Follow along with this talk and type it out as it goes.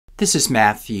This is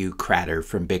Matthew Cratter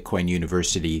from Bitcoin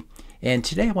University, and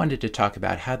today I wanted to talk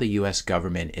about how the US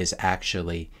government is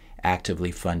actually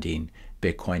actively funding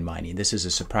Bitcoin mining. This is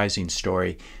a surprising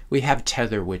story. We have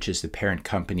Tether, which is the parent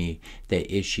company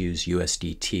that issues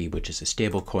USDT, which is a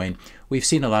stablecoin. We've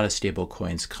seen a lot of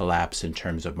stablecoins collapse in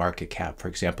terms of market cap. For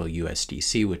example,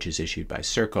 USDC, which is issued by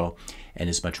Circle and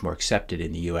is much more accepted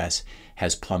in the US,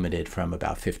 has plummeted from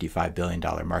about $55 billion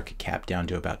market cap down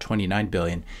to about $29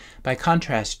 billion. By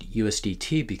contrast,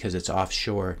 USDT, because it's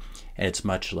offshore and it's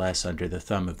much less under the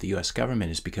thumb of the US government,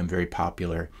 has become very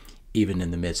popular even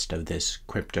in the midst of this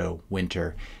crypto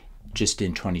winter. Just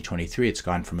in 2023, it's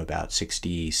gone from about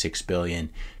 66 billion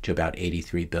to about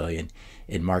 83 billion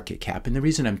in market cap. And the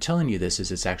reason I'm telling you this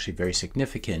is it's actually very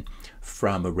significant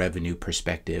from a revenue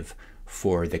perspective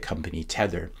for the company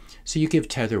Tether. So you give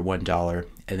Tether $1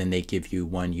 and then they give you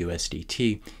 1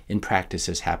 USDT. In practice,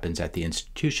 this happens at the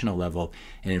institutional level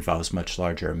and involves much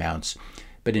larger amounts.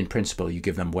 But in principle, you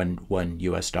give them one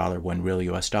US dollar, one real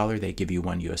US dollar, they give you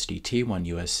 1 USDT, 1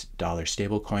 US dollar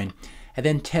stablecoin. And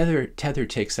then Tether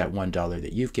takes that $1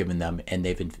 that you've given them and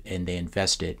they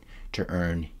invest it to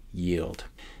earn yield.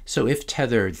 So if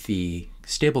Tether, the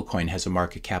stablecoin, has a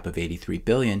market cap of 83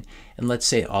 billion, and let's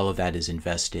say all of that is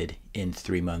invested in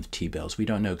 3-month T-bills. We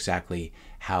don't know exactly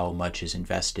how much is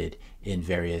invested in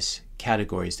various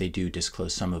categories. They do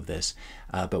disclose some of this,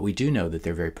 but we do know that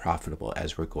they're very profitable,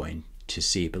 as we're going to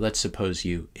see. But let's suppose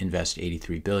you invest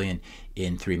 83 billion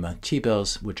in 3-month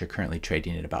T-bills, which are currently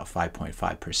trading at about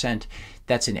 5.5%.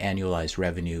 That's an annualized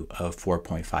revenue of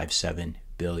 4.57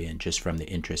 billion just from the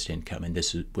interest income. And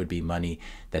this would be money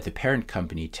that the parent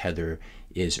company Tether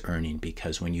is earning,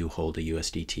 because when you hold a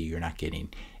USDT, you're not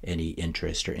getting any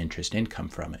interest or interest income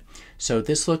from it. So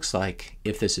this looks like,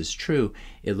 if this is true,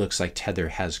 it looks like Tether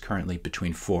has currently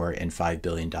between $4 and $5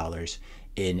 billion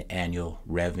in annual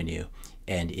revenue.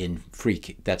 And in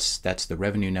that's the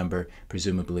revenue number.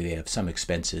 Presumably they have some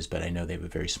expenses, but I know they have a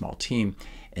very small team.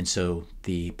 And so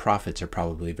the profits are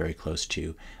probably very close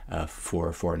to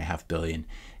 $4.5 billion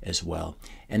as well.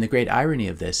 And the great irony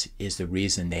of this is the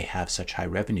reason they have such high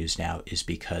revenues now is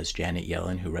because Janet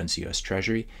Yellen, who runs the US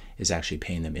Treasury, is actually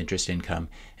paying them interest income,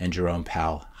 and Jerome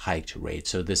Powell hiked rates.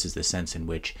 So this is the sense in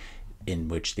which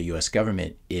the US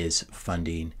government is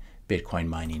funding Bitcoin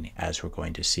mining, as we're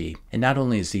going to see. And not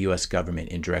only is the US government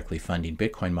indirectly funding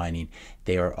Bitcoin mining,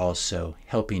 they are also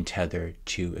helping Tether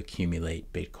to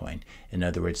accumulate Bitcoin. In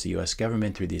other words, the US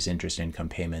government, through these interest income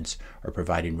payments, are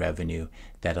providing revenue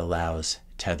that allows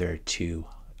Tether to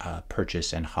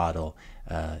purchase and hodl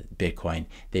Bitcoin.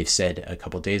 They've said a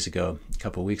couple weeks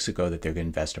ago, that they're going to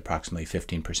invest approximately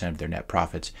 15% of their net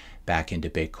profits back into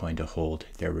Bitcoin to hold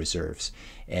their reserves.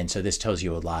 And so this tells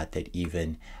you a lot, that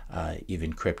even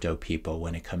crypto people,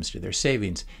 when it comes to their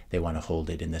savings, they want to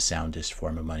hold it in the soundest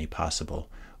form of money possible,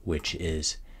 which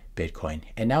is Bitcoin.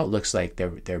 And now it looks like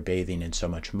they're bathing in so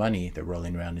much money, they're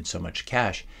rolling around in so much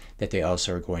cash, that they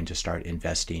also are going to start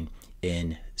investing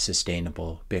in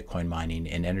sustainable Bitcoin mining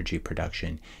and energy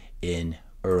production in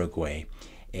Uruguay.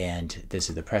 And this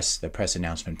is the press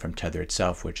announcement from Tether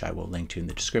itself, which I will link to in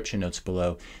the description notes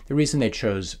below. The reason they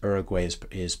chose Uruguay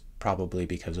is probably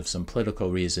because of some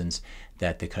political reasons,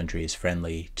 that the country is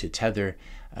friendly to Tether.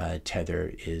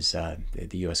 Tether is,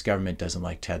 the US government doesn't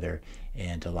like Tether,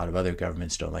 and a lot of other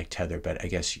governments don't like Tether, but I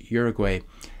guess Uruguay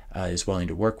is willing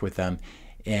to work with them.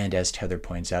 And as Tether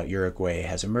points out, Uruguay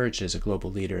has emerged as a global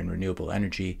leader in renewable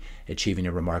energy, achieving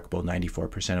a remarkable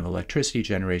 94% of electricity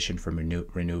generation from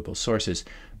renewable sources,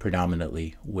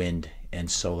 predominantly wind and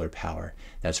solar power.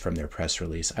 That's from their press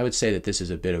release. I would say that this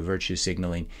is a bit of virtue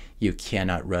signaling. You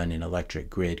cannot run an electric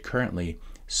grid currently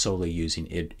solely using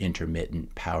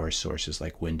intermittent power sources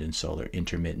like wind and solar.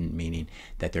 Intermittent meaning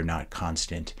that they're not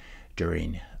constant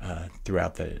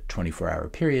throughout the 24-hour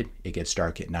period. It gets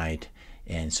dark at night,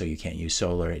 and so you can't use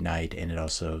solar at night, and it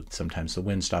also, sometimes the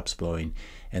wind stops blowing.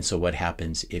 And so what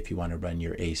happens if you want to run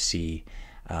your AC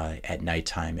at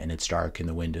nighttime and it's dark and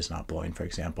the wind is not blowing, for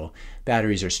example?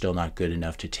 Batteries are still not good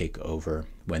enough to take over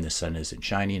when the sun isn't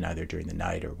shining, either during the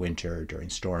night or winter or during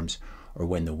storms, or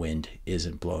when the wind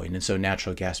isn't blowing. And so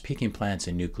natural gas peaking plants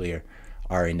and nuclear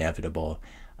are inevitable.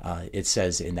 It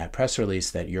says in that press release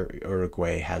that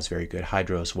Uruguay has very good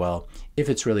hydro as well. If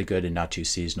it's really good and not too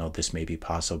seasonal, this may be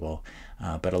possible.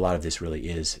 But a lot of this really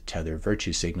is Tether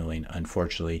virtue signaling,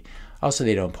 unfortunately. Also,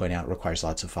 they don't point out, it requires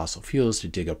lots of fossil fuels to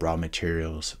dig up raw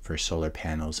materials for solar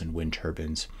panels and wind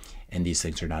turbines. And these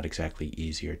things are not exactly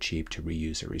easy or cheap to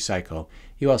reuse or recycle.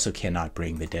 You also cannot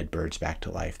bring the dead birds back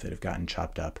to life that have gotten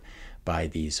chopped up by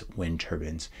these wind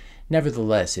turbines.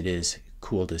 Nevertheless, it is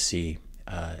cool to see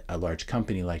a large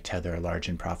company like Tether, a large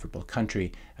and profitable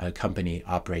company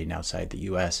operating outside the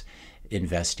US,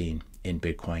 investing in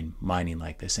Bitcoin mining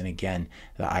like this. And again,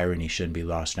 the irony shouldn't be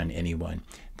lost on anyone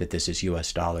that this is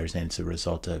US dollars, and it's a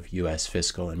result of US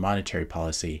fiscal and monetary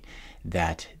policy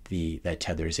that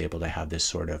Tether is able to have this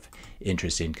sort of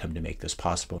interest income to make this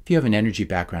possible. If you have an energy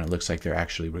background, it looks like they're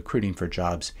actually recruiting for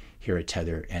jobs here at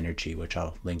Tether Energy, which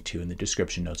I'll link to in the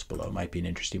description notes below. It might be an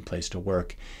interesting place to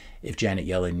work. If Janet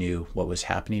Yellen knew what was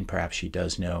happening, perhaps she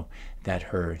does know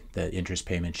that the interest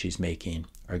payments she's making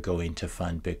are going to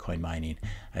fund Bitcoin mining.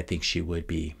 I think she would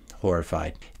be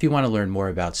horrified. If you want to learn more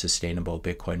about sustainable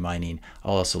Bitcoin mining,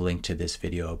 I'll also link to this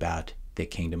video about the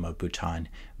Kingdom of Bhutan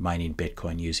mining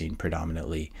Bitcoin using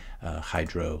predominantly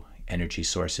hydro energy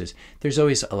sources. There's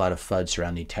always a lot of FUD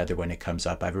surrounding Tether when it comes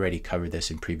up. I've already covered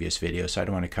this in previous videos, so I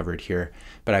don't want to cover it here,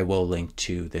 but I will link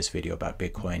to this video about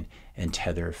Bitcoin and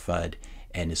Tether FUD,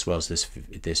 and as well as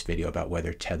this video about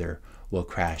whether Tether will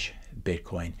crash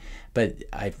Bitcoin. But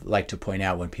I'd like to point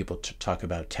out when people talk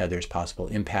about Tether's possible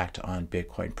impact on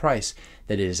Bitcoin price,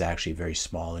 that it is actually very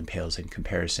small and pales in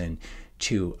comparison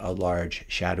to a large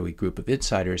shadowy group of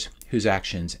insiders whose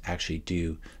actions actually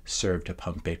do serve to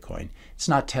pump Bitcoin. It's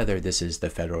not Tether, this is the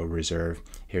Federal Reserve.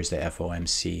 Here's the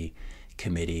FOMC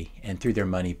committee, and through their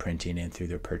money printing and through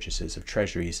their purchases of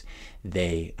treasuries,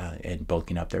 and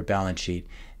bulking up their balance sheet,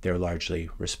 they're largely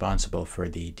responsible for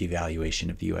the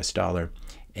devaluation of the US dollar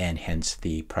and hence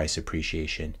the price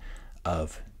appreciation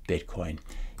of Bitcoin.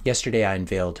 Yesterday, I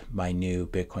unveiled my new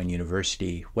Bitcoin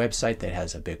University website that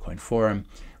has a Bitcoin forum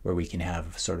where we can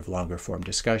have sort of longer form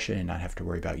discussion and not have to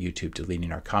worry about YouTube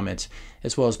deleting our comments,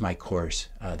 as well as my course,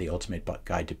 The Ultimate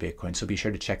Guide to Bitcoin. So be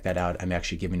sure to check that out. I'm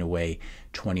actually giving away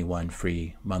 21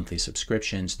 free monthly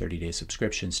subscriptions, 30-day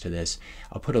subscriptions to this.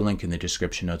 I'll put a link in the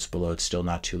description notes below. It's still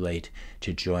not too late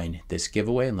to join this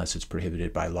giveaway unless it's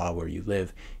prohibited by law where you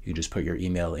live. You can just put your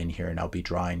email in here and I'll be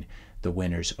drawing the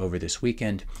winners over this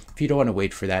weekend. If you don't want to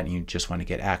wait for that and you just want to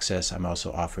get access, I'm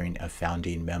also offering a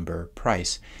founding member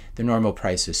price. The normal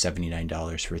price is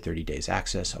 $79 for 30 days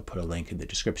access. I'll put a link in the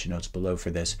description notes below for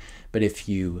this. But if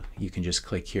you can just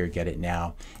click here, get it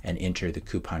now, and enter the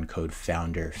coupon code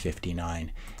FOUNDER59,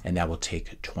 and that will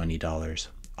take $20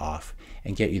 off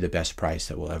and get you the best price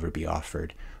that will ever be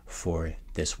offered for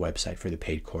this website, for the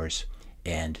paid course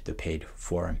and the paid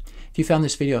forum. If you found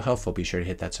this video helpful, be sure to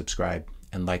hit that subscribe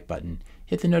and like button.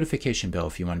 Hit the notification bell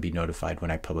if you want to be notified when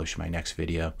I publish my next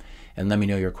video, and let me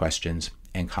know your questions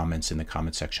and comments in the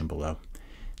comment section below.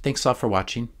 Thanks a lot for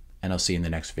watching, and I'll see you in the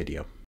next video.